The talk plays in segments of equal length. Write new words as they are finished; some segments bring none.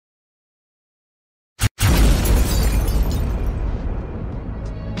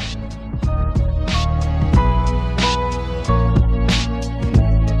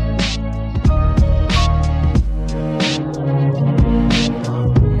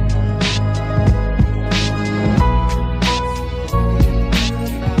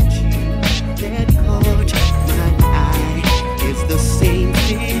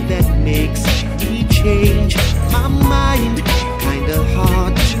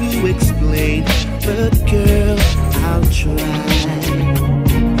But girl, I'll try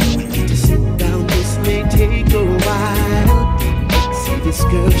to sit down, this may take a while. See this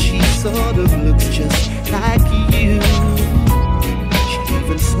girl, she sort of looks just like you. She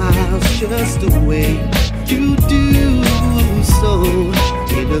even smiles just the way you do. So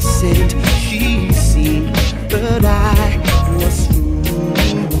innocent she seemed, but I was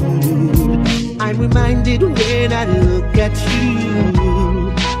rude. I'm reminded when I look at you,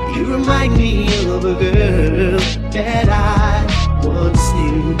 you remind me of a girl that I once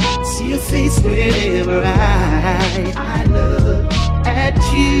knew. See your face whenever I look at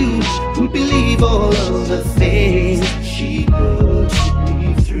you. We believe all of the things she puts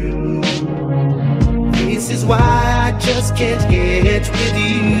me through. This is why I just can't get with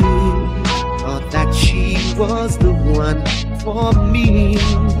you. Thought that she was the one for me.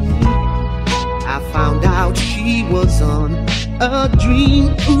 I found out she was on a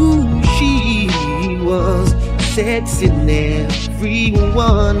dream. Ooh, she was sexing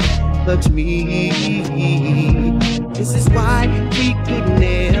everyone but me. This is why we could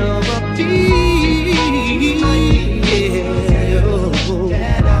never be. Yeah.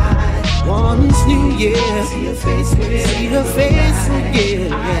 That I once knew, yeah. See her face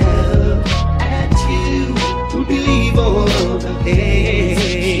again.